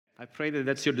I pray that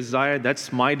that's your desire.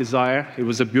 That's my desire. It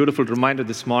was a beautiful reminder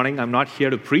this morning. I'm not here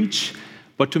to preach,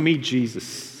 but to meet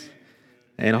Jesus.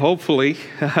 And hopefully,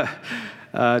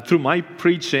 through my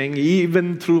preaching,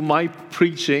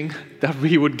 that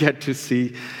we would get to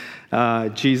see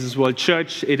Jesus. Well,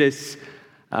 church, it's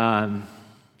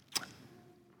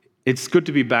good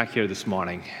to be back here this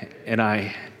morning. And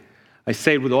I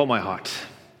say it with all my heart.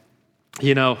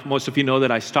 You know, most of you know that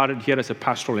I started here as a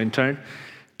pastoral intern.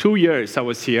 2 years I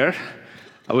was here.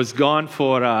 I was gone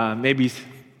for maybe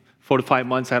 4 to 5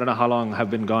 months. I don't know how long I've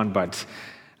been gone, but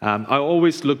I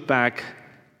always look back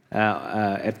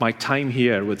at my time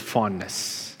here with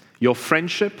fondness. Your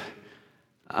friendship,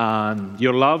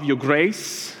 your love, your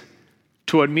grace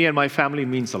toward me and my family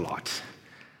means a lot.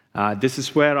 This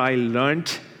is where I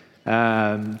learned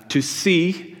to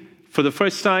see for the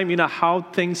first time, how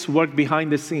things work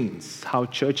behind the scenes, how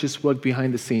churches work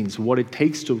behind the scenes, what it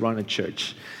takes to run a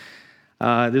church.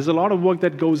 There's a lot of work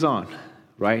that goes on,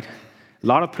 right? A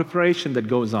lot of preparation that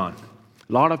goes on.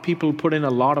 A lot of people put in a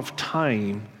lot of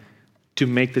time to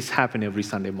make this happen every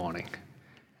Sunday morning.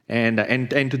 And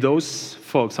to those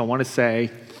folks, I want to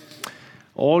say,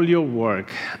 all your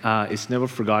work is never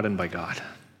forgotten by God.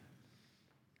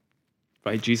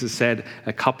 Right? Jesus said,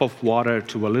 a cup of water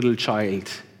to a little child,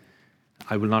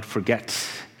 I will not forget.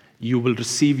 You will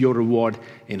receive your reward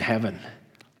in heaven.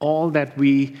 All that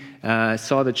we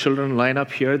saw the children line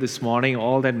up here this morning,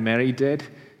 all that Mary did,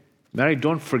 Mary,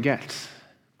 don't forget,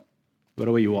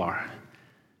 wherever you are.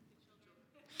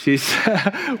 She's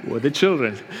with the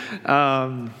children.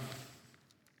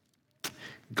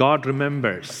 God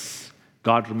remembers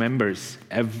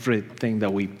everything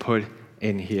that we put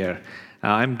in here.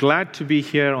 I'm glad to be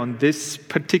here on this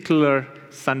particular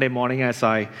Sunday morning. As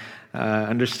I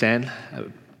understand,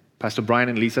 Pastor Brian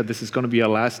and Lisa, this is going to be our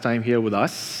last time here with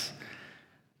us.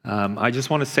 I just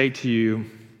want to say to you,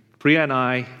 Priya and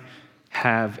I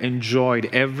have enjoyed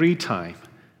every time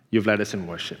you've led us in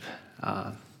worship,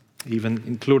 even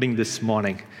including this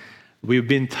morning. We've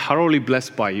been thoroughly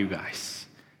blessed by you guys,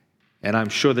 and I'm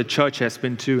sure the church has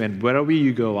been too, and wherever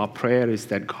you go, our prayer is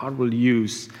that God will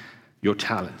use your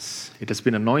talents. It has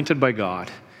been anointed by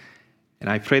God. And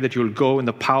I pray that you will go in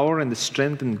the power and the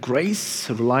strength and grace,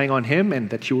 relying on Him, and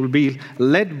that you will be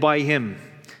led by Him.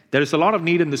 There is a lot of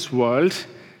need in this world.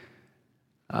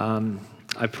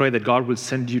 I pray that God will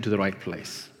send you to the right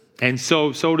place. And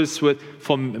so it is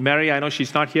for Mary. I know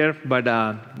she's not here, but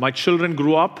my children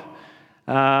grew up,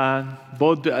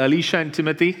 both Alicia and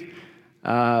Timothy,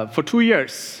 for 2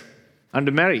 years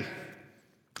under Mary.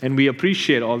 And we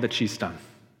appreciate all that she's done.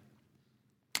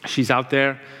 She's out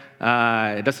there.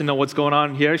 Doesn't know what's going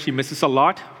on here. She misses a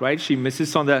lot, right? She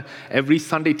misses on the every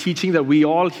Sunday teaching that we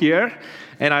all hear,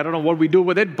 and I don't know what we do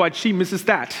with it, but she misses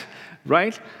that,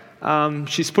 right?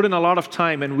 She's put in a lot of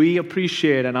time, and we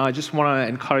appreciate, and I just want to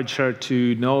encourage her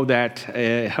to know that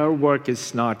her work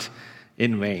is not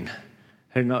in vain.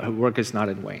 Her work is not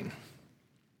in vain.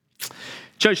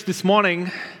 Church, this morning,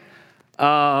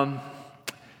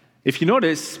 if you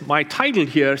notice, my title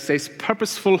here says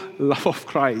Purposeful Love of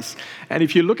Christ. And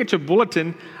if you look at your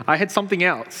bulletin, I had something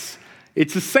else.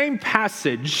 It's the same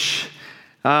passage.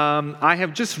 I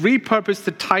have just repurposed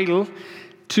the title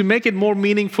to make it more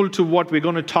meaningful to what we're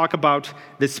going to talk about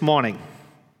this morning.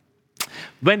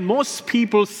 When most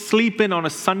people sleep in on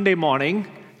a Sunday morning,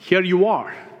 here you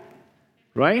are,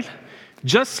 right?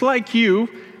 Just like you,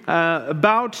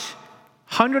 about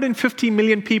 150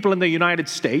 million people in the United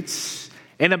States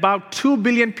and about 2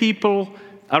 billion people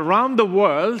around the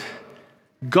world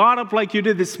got up like you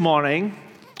did this morning,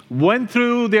 went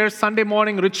through their Sunday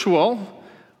morning ritual.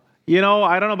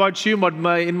 I don't know about you, but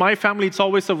in my family, it's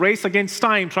always a race against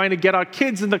time trying to get our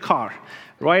kids in the car,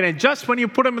 right? And just when you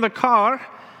put them in the car,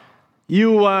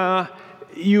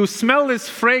 you smell this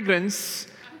fragrance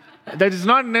that is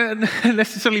not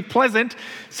necessarily pleasant.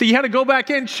 So you had to go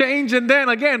back in, change, and then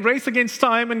again, race against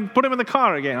time and put him in the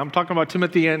car again. I'm talking about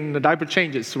Timothy and the diaper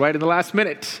changes, right, in the last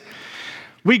minute.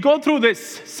 We go through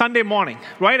this Sunday morning,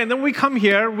 right? And then we come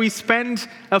here, we spend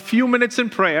a few minutes in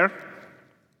prayer,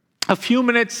 a few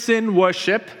minutes in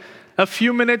worship, a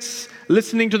few minutes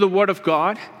listening to the Word of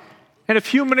God, and a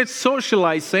few minutes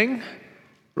socializing,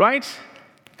 right?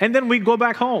 And then we go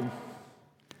back home.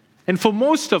 And for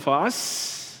most of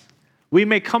us, we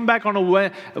may come back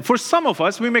for some of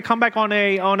us, we may come back on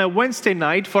a Wednesday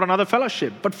night for another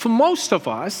fellowship. But for most of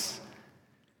us,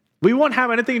 we won't have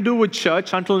anything to do with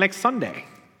church until next Sunday,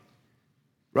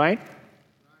 right?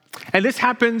 And this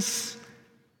happens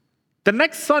the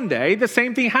next Sunday, the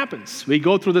same thing happens. We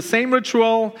go through the same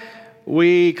ritual,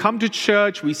 we come to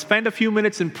church, we spend a few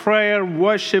minutes in prayer,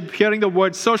 worship, hearing the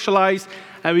word, socialize,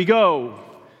 and we go.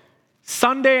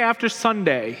 Sunday after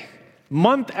Sunday,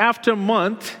 month after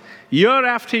month, year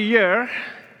after year,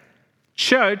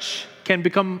 church can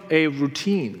become a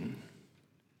routine,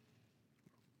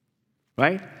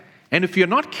 right? And if you're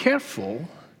not careful,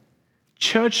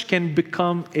 church can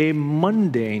become a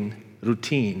mundane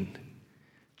routine.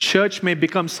 Church may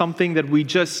become something that we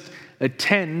just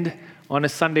attend on a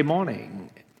Sunday morning,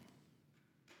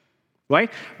 right?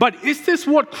 But is this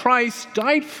what Christ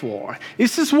died for?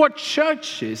 Is this what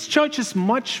church is? Church is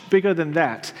much bigger than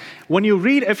that. When you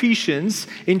read Ephesians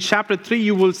in chapter 3,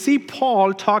 you will see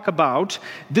Paul talk about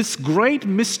this great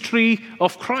mystery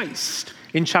of Christ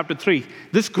in chapter 3.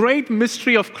 This great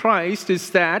mystery of Christ is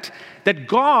that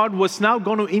God was now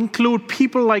going to include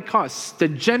people like us, the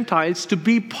Gentiles, to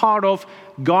be part of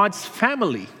God's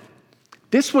family.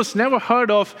 This was never heard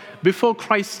of before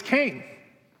Christ came.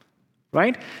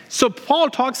 Right? So Paul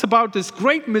talks about this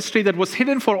great mystery that was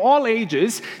hidden for all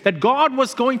ages, that God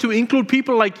was going to include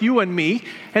people like you and me.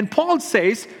 And Paul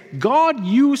says, God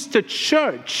used the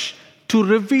church to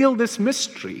reveal this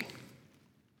mystery.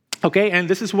 Okay, and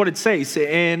this is what it says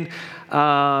in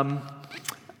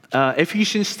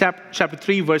Ephesians chapter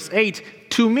 3, verse 8.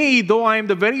 To me, though I am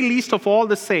the very least of all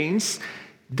the saints,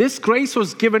 this grace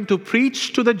was given to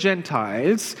preach to the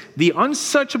Gentiles the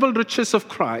unsearchable riches of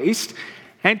Christ,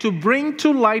 and to bring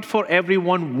to light for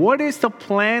everyone what is the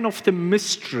plan of the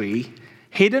mystery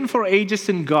hidden for ages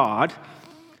in God,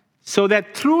 so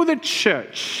that through the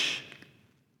church,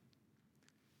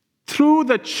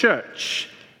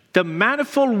 the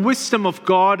manifold wisdom of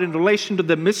God in relation to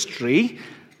the mystery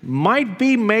might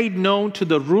be made known to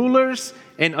the rulers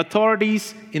and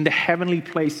authorities in the heavenly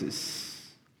places.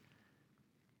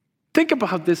 Think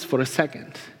about this for a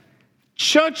second.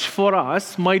 Church for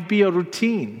us might be a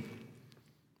routine.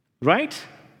 Right?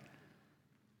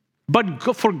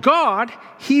 But for God,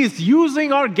 He is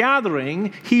using our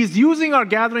gathering. He is using our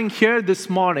gathering here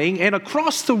this morning and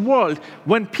across the world.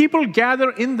 When people gather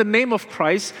in the name of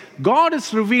Christ, God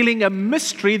is revealing a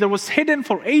mystery that was hidden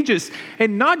for ages.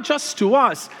 And not just to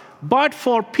us, but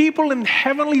for people in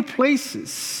heavenly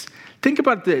places. Think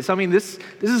about this. I mean, this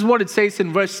is what it says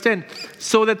in verse 10.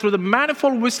 So that through the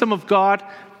manifold wisdom of God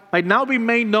might now be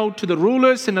made known to the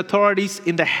rulers and authorities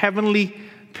in the heavenly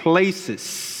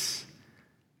places.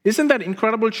 Isn't that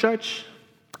incredible, church?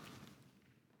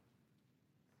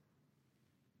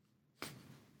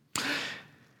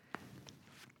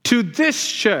 To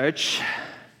this church,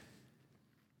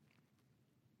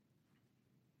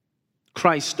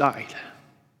 Christ died.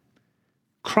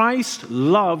 Christ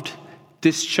loved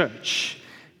this church.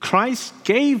 Christ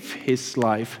gave His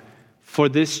life for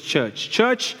this church.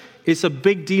 Church is a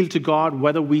big deal to God,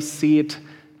 whether we see it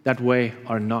that way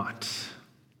or not.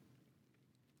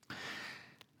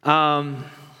 And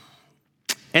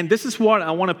this is what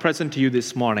I want to present to you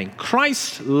this morning.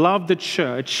 Christ loved the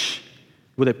church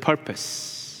with a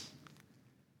purpose.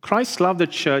 Christ loved the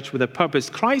church with a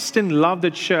purpose. Christ didn't love the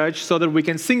church so that we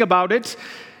can sing about it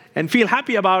and feel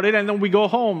happy about it and then we go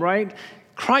home, right?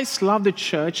 Christ loved the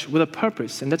church with a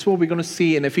purpose. And that's what we're going to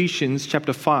see in Ephesians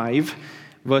chapter 5,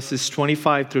 verses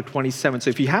 25 through 27. So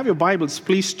if you have your Bibles,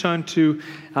 please turn to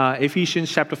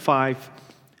Ephesians chapter 5,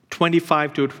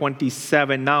 25 to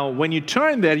 27. Now, when you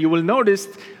turn there, you will notice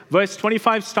verse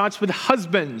 25 starts with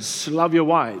husbands, love your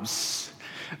wives.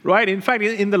 Right? In fact,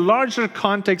 in the larger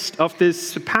context of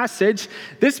this passage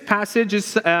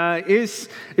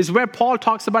is where Paul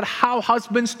talks about how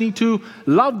husbands need to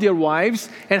love their wives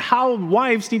and how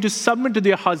wives need to submit to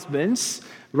their husbands.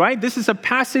 Right? This is a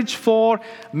passage for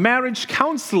marriage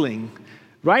counseling.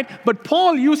 Right? But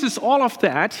Paul uses all of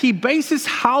that. He bases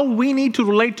how we need to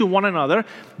relate to one another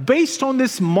based on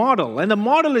this model. And the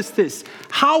model is this: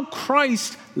 how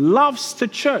Christ loves the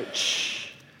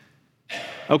church.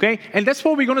 Okay? And that's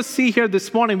what we're going to see here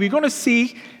this morning. We're going to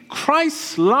see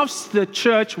Christ loves the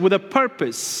church with a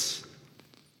purpose.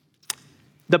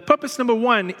 The purpose number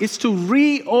one is to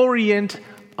reorient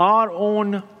our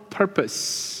own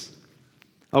purpose.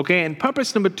 Okay? And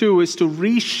purpose number two is to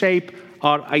reshape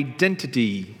our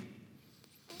identity.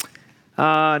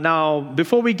 Now,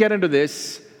 before we get into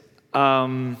this,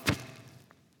 I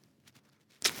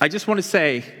just want to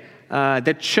say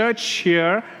that church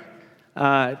here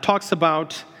talks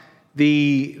about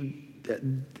the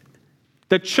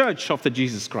church of the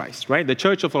Jesus Christ, right? The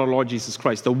church of our Lord Jesus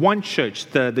Christ, the one church,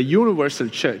 the universal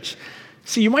church.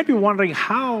 So you might be wondering,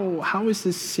 how is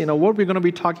this, what we're going to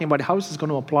be talking about, how is this going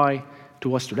to apply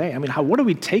to us today? I mean, what do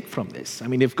we take from this? I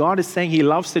mean, if God is saying He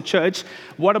loves the church,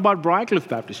 what about Briarcliff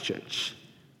Baptist Church,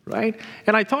 right?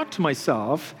 And I thought to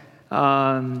myself,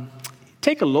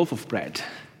 take a loaf of bread,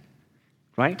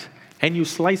 right? And you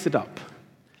slice it up.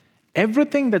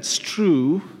 Everything that's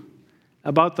true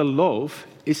about the loaf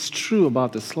is true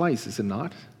about the slice, is it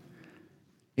not?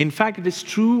 In fact, it is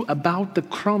true about the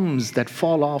crumbs that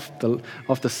fall off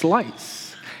the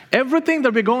slice. Everything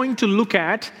that we're going to look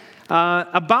at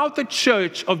about the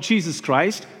church of Jesus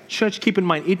Christ, church, keep in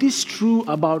mind, it is true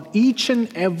about each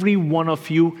and every one of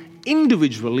you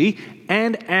individually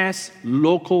and as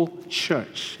local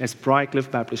church, as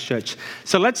Briarcliff Baptist Church.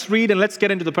 So let's read and let's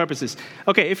get into the purposes.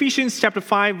 Okay, Ephesians chapter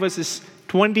 5, verses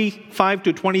 25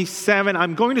 to 27.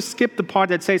 I'm going to skip the part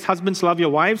that says, husbands, love your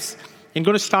wives. I'm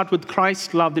going to start with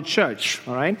Christ loved the church,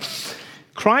 all right?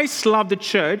 Christ loved the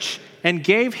church and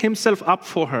gave himself up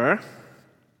for her.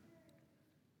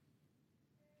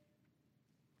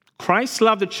 Christ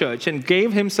loved the church and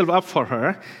gave himself up for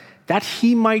her that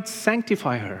he might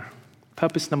sanctify her.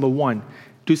 Purpose number 1,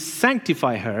 to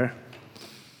sanctify her,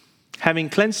 having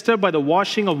cleansed her by the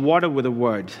washing of water with the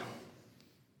word.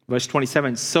 Verse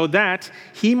 27, so that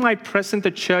he might present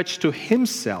the church to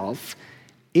himself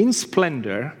in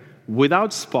splendor,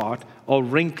 without spot or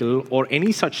wrinkle or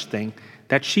any such thing,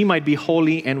 that she might be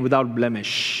holy and without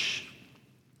blemish.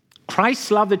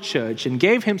 Christ loved the church and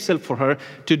gave himself for her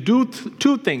to do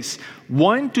two things.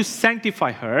 One, to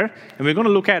sanctify her, and we're going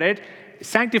to look at it.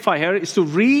 Sanctify her is to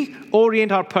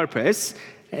reorient our purpose.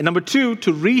 And number 2,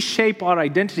 to reshape our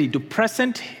identity, to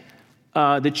present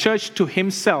the church to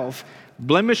himself,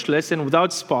 blemishless and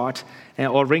without spot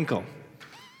or wrinkle.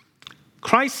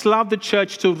 Christ loved the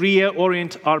church to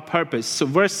reorient our purpose. So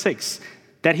verse 6,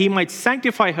 that he might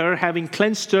sanctify her, having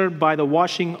cleansed her by the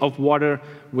washing of water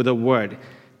with the word.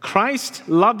 Christ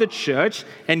loved the church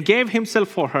and gave himself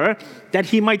for her, that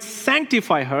he might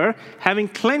sanctify her, having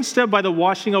cleansed her by the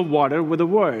washing of water with the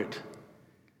word.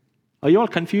 Are you all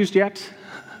confused yet?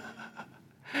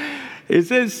 Is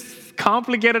this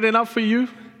complicated enough for you?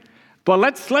 But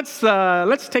let's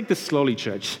take this slowly,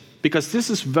 church, because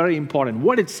this is very important.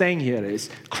 What it's saying here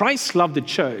is, Christ loved the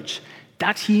church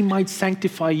that he might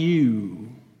sanctify you.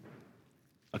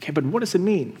 Okay, but what does it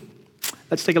mean?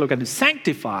 Let's take a look at it.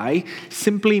 Sanctify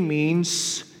simply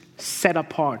means set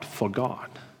apart for God.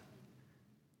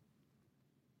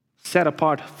 Set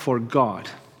apart for God.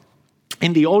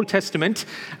 In the Old Testament,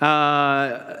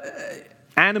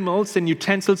 animals and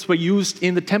utensils were used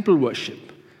in the temple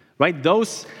worship. Right?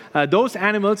 Those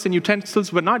animals and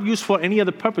utensils were not used for any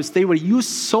other purpose. They were used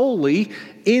solely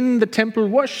in the temple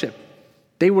worship.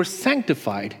 They were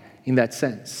sanctified in that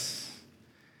sense.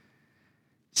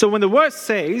 So when the verse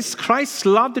says, Christ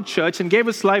loved the church and gave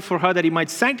his life for her that he might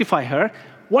sanctify her,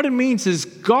 what it means is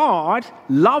God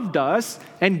loved us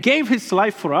and gave his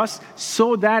life for us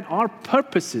so that our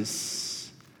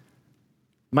purposes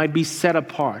might be set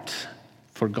apart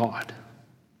for God.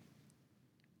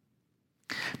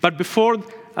 But before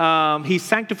he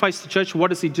sanctifies the church, what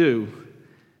does he do?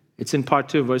 It's in part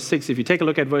 2, verse 6. If you take a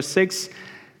look at verse 6,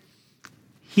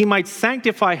 he might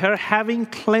sanctify her, having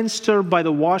cleansed her by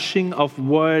the washing of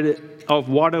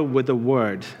water with the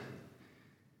word.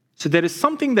 So there is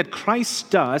something that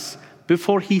Christ does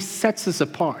before he sets us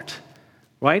apart,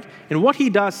 right? And what he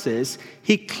does is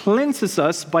he cleanses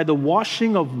us by the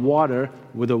washing of water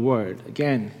with the word.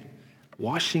 Again,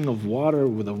 washing of water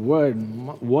with a word.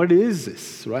 What is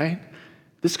this, right?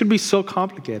 This could be so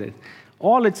complicated.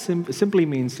 All it simply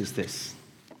means is this.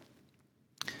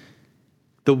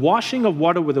 The washing of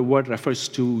water with a word refers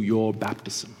to your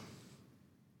baptism.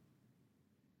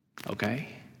 Okay?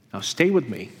 Now stay with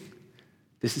me.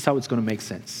 This is how it's going to make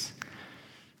sense.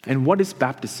 And what is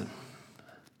baptism?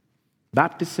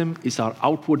 Baptism is our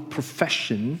outward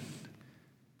profession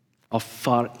of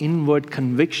our inward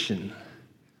conviction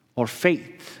or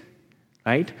faith,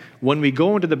 right? When we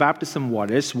go into the baptism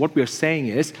waters, what we are saying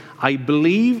is, I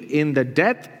believe in the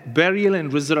death, burial,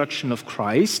 and resurrection of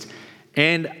Christ,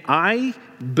 and I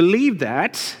believe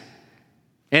that,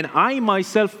 and I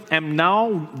myself am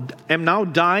now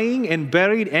dying and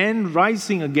buried and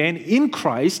rising again in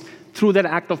Christ through that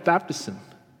act of baptism,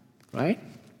 right?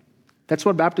 That's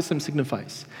what baptism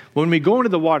signifies. When we go into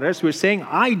the waters, we're saying,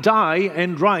 I die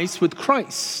and rise with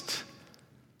Christ.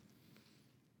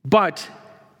 But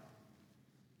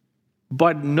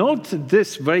note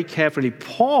this very carefully.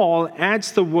 Paul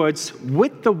adds the words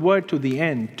with the word to the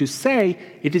end to say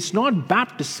it is not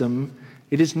baptism,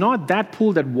 it is not that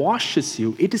pool that washes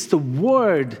you, it is the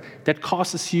word that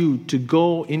causes you to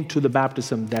go into the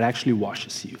baptism that actually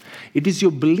washes you. It is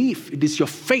your belief, it is your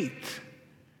faith.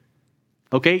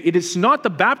 Okay, it is not the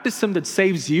baptism that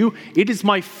saves you, it is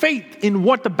my faith in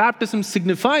what the baptism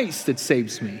signifies that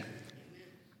saves me.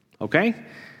 Okay?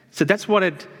 So that's what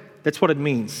it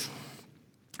means.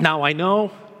 Now, I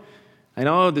know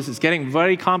this is getting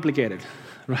very complicated,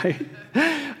 right?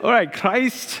 All right,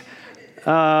 Christ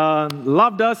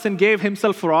loved us and gave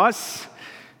himself for us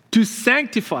to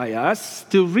sanctify us,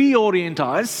 to reorient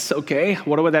us, okay,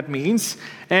 whatever that means,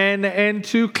 and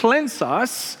to cleanse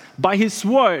us by his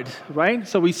word, right?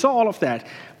 So we saw all of that.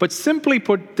 But simply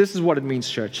put, this is what it means,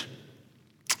 church.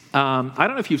 I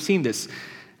don't know if you've seen this.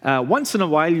 Once in a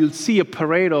while, you'll see a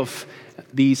parade of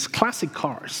these classic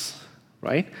cars,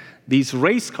 right? These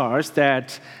race cars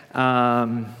that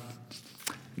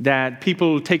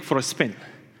people take for a spin.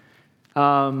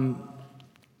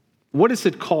 What is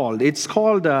it called? It's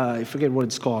called, I forget what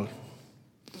it's called.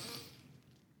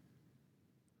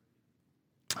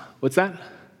 What's that?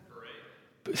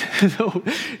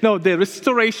 No, the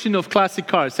restoration of classic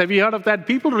cars. Have you heard of that?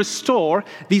 People restore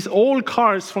these old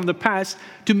cars from the past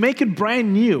to make it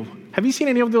brand new. Have you seen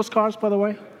any of those cars, by the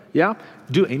way? Yeah?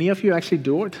 Do any of you actually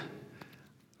do it?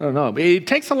 I don't know. It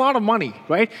takes a lot of money,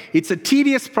 right? It's a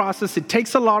tedious process. It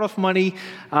takes a lot of money.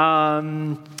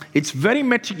 It's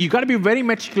you got to be very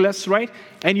meticulous, right?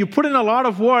 And you put in a lot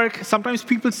of work. Sometimes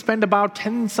people spend about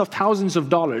tens of thousands of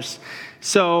dollars.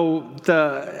 So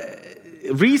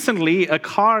recently, a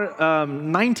car,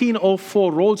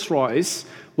 1904 Rolls-Royce,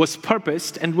 was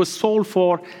purposed and was sold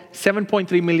for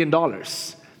 $7.3 million.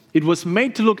 It was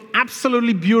made to look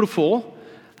absolutely beautiful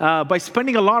by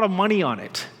spending a lot of money on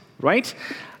it, right?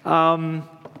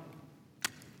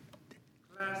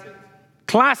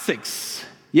 Classics,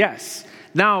 yes.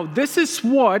 Now, this is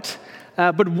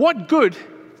but what good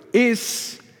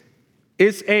is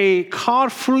a car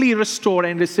fully restored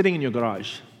and is sitting in your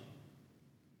garage?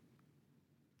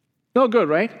 No good,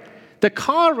 right? The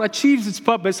car achieves its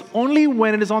purpose only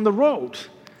when it is on the road.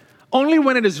 Only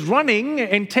when it is running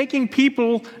and taking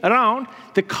people around,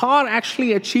 the car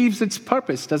actually achieves its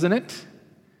purpose, doesn't it?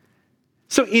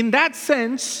 So in that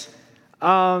sense,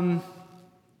 the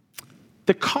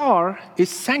car is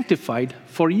sanctified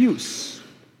for use.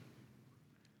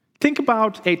 Think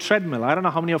about a treadmill. I don't know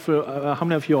how many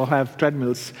of you all have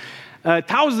treadmills. A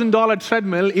 $1,000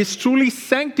 treadmill is truly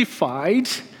sanctified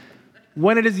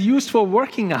when it is used for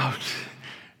working out,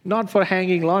 not for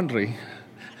hanging laundry.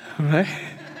 Right?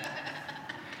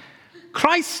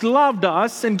 Christ loved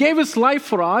us and gave his life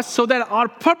for us so that our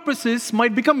purposes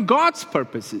might become God's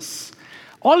purposes.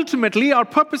 Ultimately, our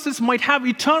purposes might have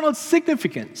eternal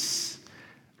significance.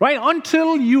 Right?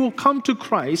 Until we come to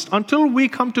Christ,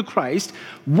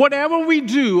 whatever we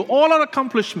do, all our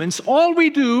accomplishments, all we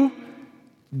do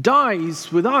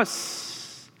dies with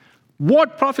us.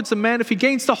 What profits a man if he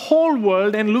gains the whole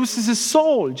world and loses his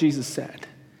soul, Jesus said.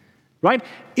 Right?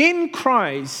 In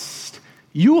Christ,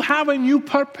 you have a new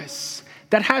purpose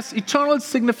that has eternal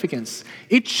significance.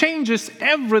 It changes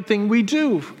everything we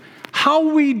do,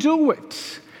 how we do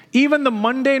it. Even the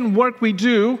mundane work we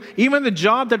do, even the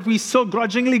job that we so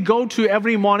grudgingly go to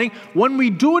every morning, when we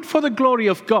do it for the glory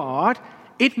of God,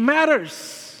 it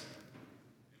matters.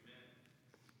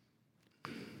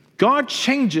 God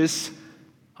changes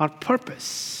our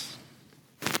purpose.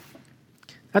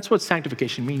 That's what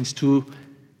sanctification means, to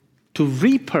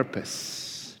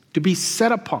repurpose, to be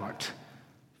set apart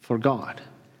for God.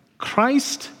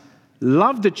 Christ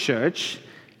loved the church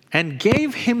and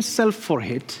gave himself for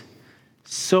it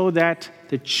so that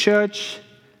the church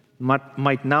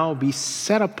might now be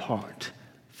set apart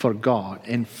for God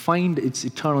and find its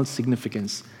eternal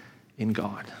significance in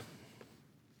God.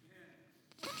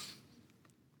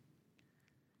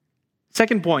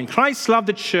 Second point, Christ loved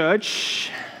the church,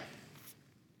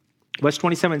 verse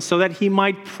 27, so that he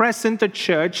might present the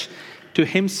church to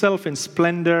himself in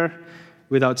splendor,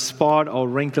 without spot or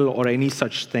wrinkle or any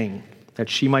such thing, that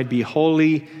she might be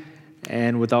holy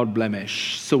and without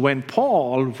blemish. So when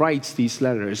Paul writes these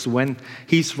letters, when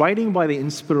he's writing by the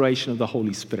inspiration of the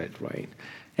Holy Spirit, right?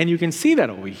 And you can see that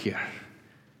over here.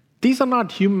 These are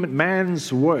not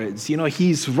man's words.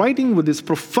 He's writing with this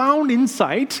profound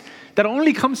insight that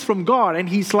only comes from God. And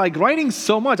he's like writing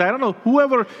so much. I don't know,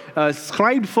 whoever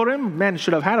scribed for him, man,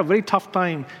 should have had a very tough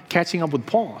time catching up with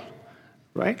Paul,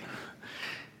 right?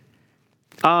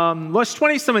 Verse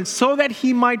 27, so that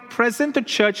he might present the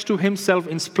church to himself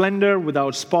in splendor,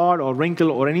 without spot or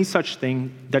wrinkle or any such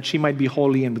thing, that she might be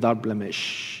holy and without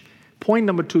blemish. Point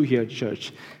number 2 here,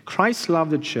 church. Christ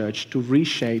loved the church to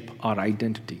reshape our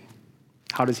identity.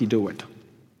 How does he do it?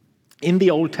 In the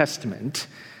Old Testament,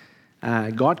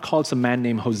 God calls a man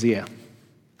named Hosea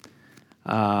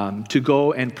to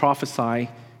go and prophesy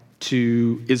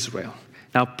to Israel.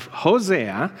 Now,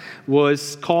 Hosea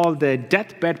was called the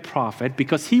deathbed prophet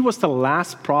because he was the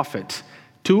last prophet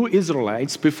to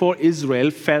Israelites before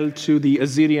Israel fell to the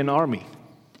Assyrian army.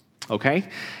 Okay?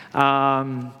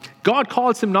 God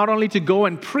calls him not only to go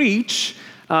and preach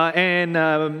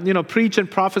and preach and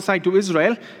prophesy to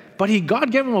Israel. But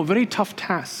God gave him a very tough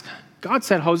task. God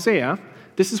said, Hosea,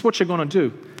 this is what you're going to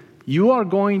do. You are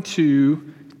going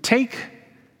to take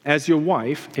as your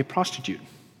wife a prostitute.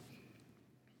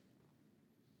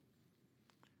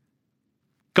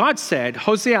 God said,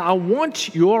 Hosea, I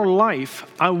want your life,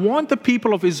 I want the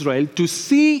people of Israel to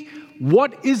see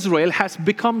what Israel has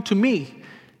become to me.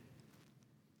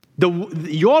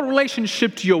 Your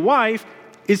relationship to your wife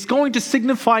is going to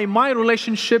signify my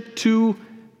relationship to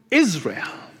Israel.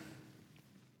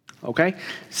 Okay?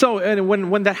 So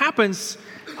when that happens,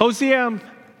 Hosea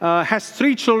has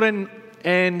 3 children,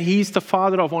 and he's the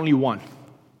father of only one.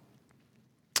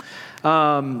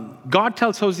 God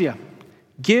tells Hosea,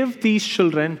 give these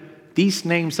children these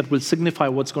names that will signify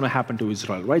what's going to happen to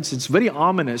Israel, right? So it's very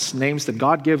ominous names that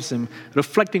God gives him,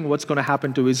 reflecting what's going to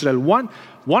happen to Israel.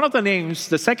 One of the names,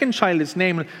 the second child, is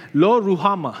named Lo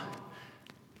Ruhama,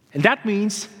 and that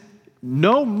means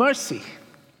no mercy.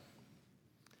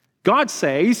 God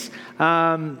says,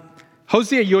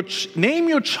 Hosea, name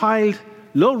your child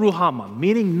Lo Ruhama,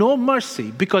 meaning no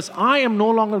mercy, because I am no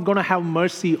longer going to have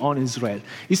mercy on Israel.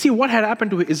 You see, what had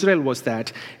happened to Israel was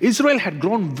that Israel had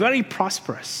grown very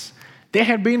prosperous. They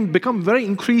had become very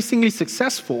increasingly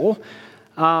successful,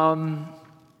 to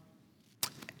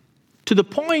the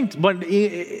point, but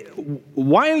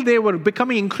while they were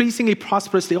becoming increasingly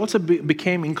prosperous, they also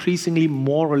became increasingly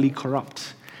morally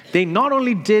corrupt. They not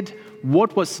only did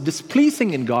what was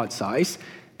displeasing in God's eyes,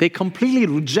 they completely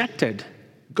rejected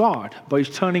God by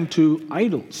turning to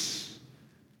idols.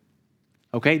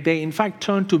 Okay, they in fact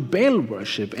turned to Baal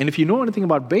worship. And if you know anything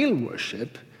about Baal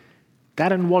worship,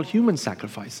 that involved human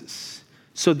sacrifices.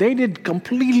 So they did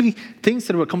things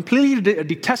that were completely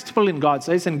detestable in God's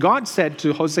eyes. And God said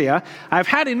to Hosea, I've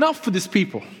had enough for this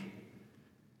people.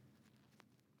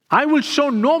 I will show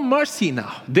no mercy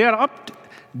now. They're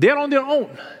on their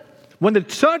own. When the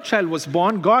 3rd child was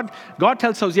born, God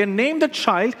tells Hosea, name the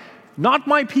child, not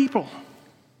my people.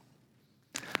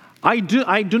 I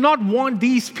do not want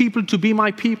these people to be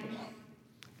my people.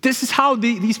 This is how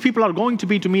these people are going to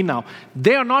be to me now.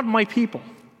 They are not my people.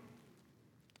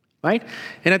 Right?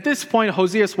 And at this point,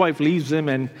 Hosea's wife leaves him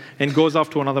and goes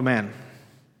off to another man.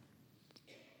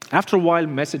 After a while, a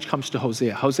message comes to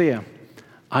Hosea. Hosea,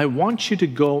 I want you to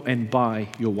go and buy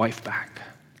your wife back,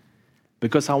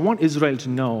 because I want Israel to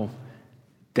know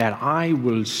that I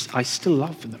still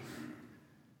love them.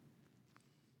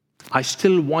 I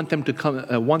still want them to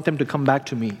come back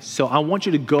to me. So I want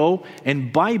you to go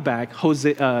and buy back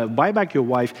your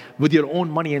wife with your own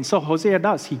money. And so Hosea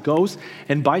does. He goes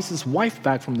and buys his wife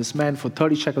back from this man for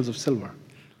 30 shekels of silver.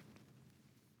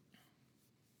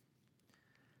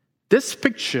 This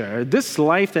picture, this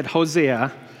life that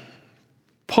Hosea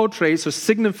portrays or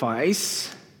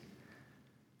signifies,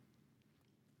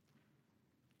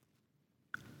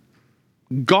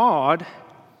 God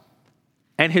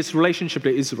and his relationship to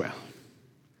Israel.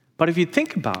 But if you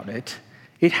think about it,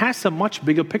 it has a much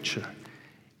bigger picture.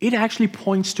 It actually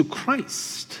points to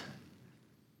Christ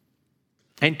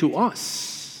and to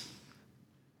us.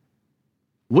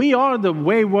 We are the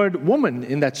wayward woman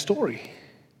in that story.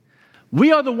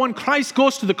 We are the one Christ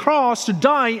goes to the cross to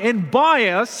die and buy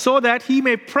us so that he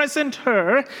may present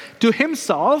her to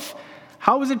himself.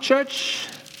 How is it, church?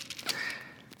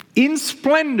 In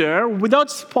splendor,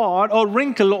 without spot or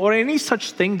wrinkle or any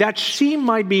such thing, that she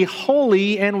might be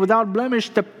holy and without blemish.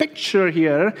 The picture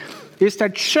here is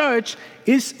that church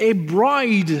is a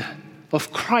bride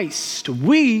of Christ.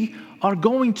 We are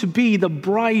going to be the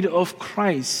bride of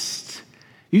Christ.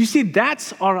 You see,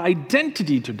 that's our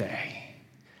identity today.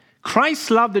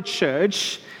 Christ loved the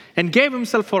church and gave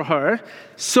himself for her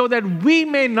so that we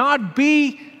may not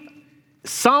be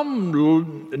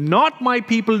some not my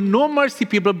people, no mercy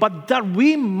people, but that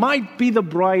we might be the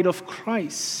bride of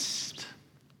Christ.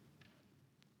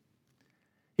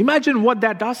 Imagine what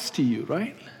that does to you,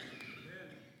 right?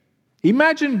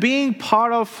 Imagine being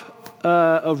part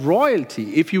of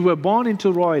royalty. If you were born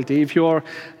into royalty, if you're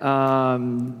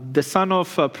the son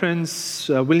of Prince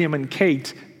William and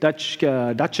Kate,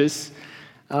 Duchess,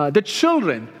 the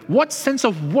children, what sense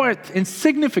of worth and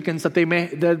significance that they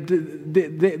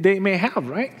may have,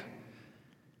 right?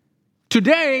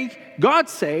 Today, God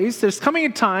says there's coming a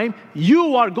time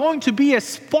you are going to be a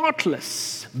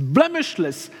spotless,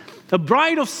 blemishless, a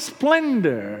bride of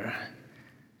splendor.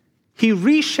 He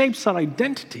reshapes our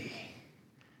identity.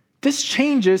 This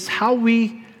changes how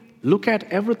we look at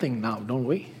everything now, don't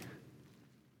we?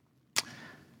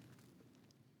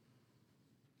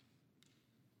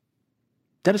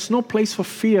 There is no place for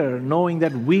fear, knowing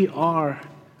that we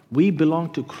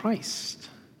belong to Christ.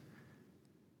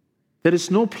 There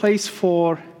is no place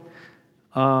for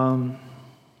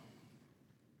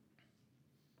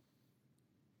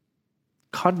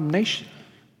condemnation.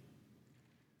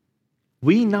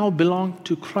 We now belong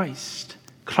to Christ.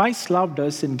 Christ loved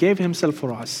us and gave himself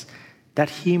for us that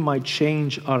he might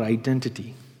change our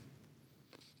identity.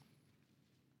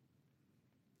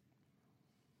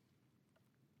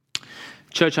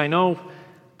 Church, I know,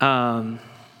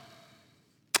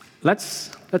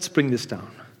 let's bring this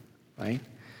down, right?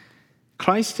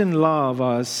 Christ didn't love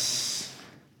us,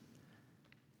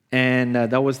 and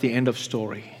that was the end of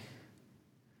story,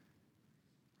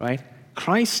 right?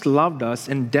 Christ loved us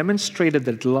and demonstrated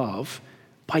that love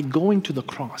by going to the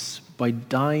cross, by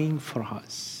dying for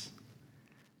us.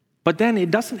 But then it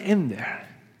doesn't end there.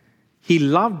 He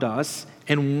loved us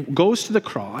and goes to the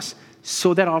cross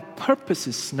so that our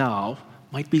purposes now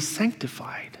might be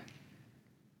sanctified.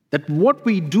 That what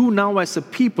we do now as a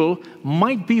people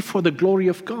might be for the glory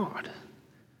of God,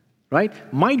 right?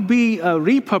 Might be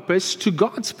repurposed to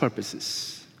God's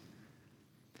purposes.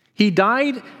 He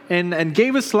died and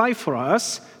gave his life for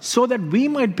us so that we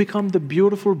might become the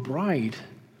beautiful bride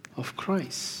of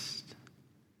Christ.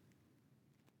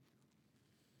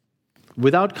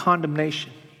 Without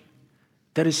condemnation.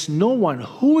 There is no one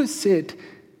who is it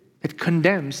that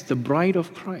condemns the bride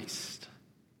of Christ.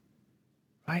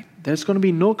 Right? There's going to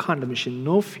be no condemnation,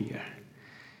 no fear.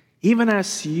 Even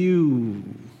as you,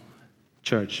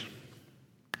 church,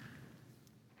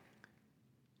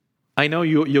 I know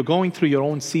you're going through your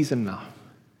own season now.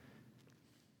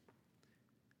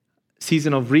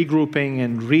 Season of regrouping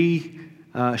and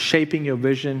reshaping your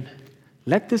vision.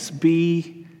 Let this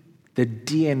be the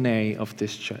DNA of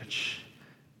this church.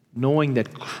 Knowing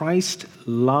that Christ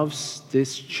loves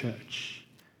this church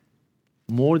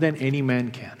more than any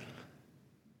man can.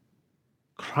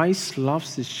 Christ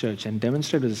loves this church and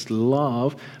demonstrated his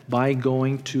love by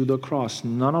going to the cross.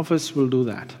 None of us will do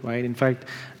that, right? In fact,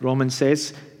 Romans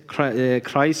says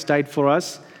Christ died for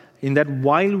us in that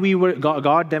while we were,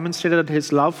 God demonstrated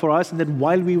his love for us, and that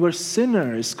while we were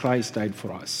sinners, Christ died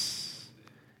for us.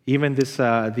 Even this,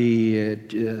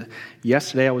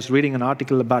 yesterday I was reading an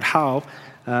article about how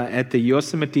at the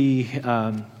Yosemite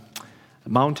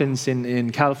mountains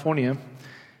in California,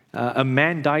 a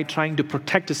man died trying to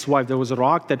protect his wife. There was a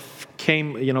rock that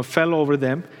fell over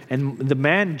them, and the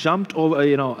man jumped over,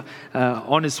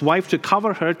 on his wife to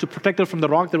cover her, to protect her from the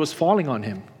rock that was falling on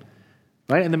him.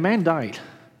 Right? And the man died.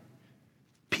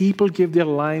 People give their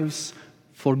lives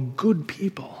for good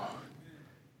people.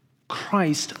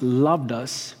 Christ loved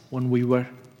us when we were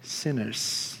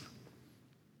sinners.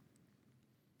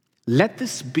 Let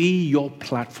this be your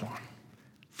platform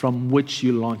from which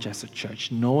you launch as a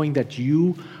church, knowing that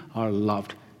you are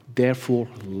loved. Therefore,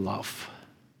 love.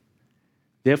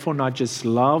 Therefore, not just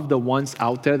love the ones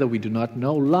out there that we do not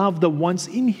know. Love the ones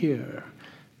in here.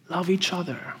 Love each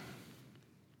other.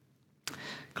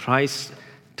 Christ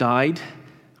died.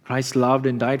 Christ loved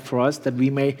and died for us that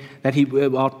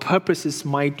our purposes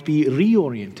might be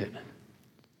reoriented.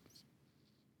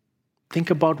 Think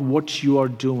about what you are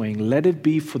doing. Let it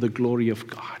be for the glory of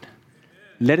God.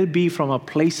 Let it be from a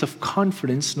place of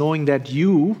confidence, knowing that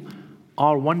you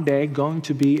are one day going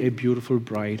to be a beautiful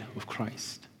bride of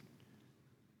Christ.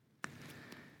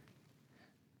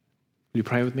 Will you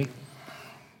pray with me?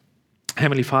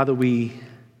 Heavenly Father, we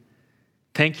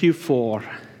thank you for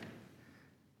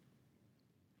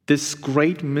this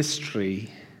great mystery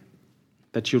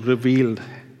that you revealed.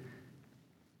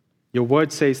 Your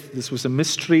word says this was a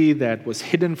mystery that was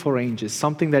hidden for ages,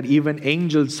 something that even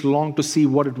angels longed to see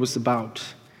what it was about.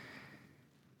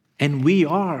 And we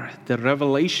are the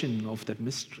revelation of that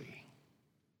mystery.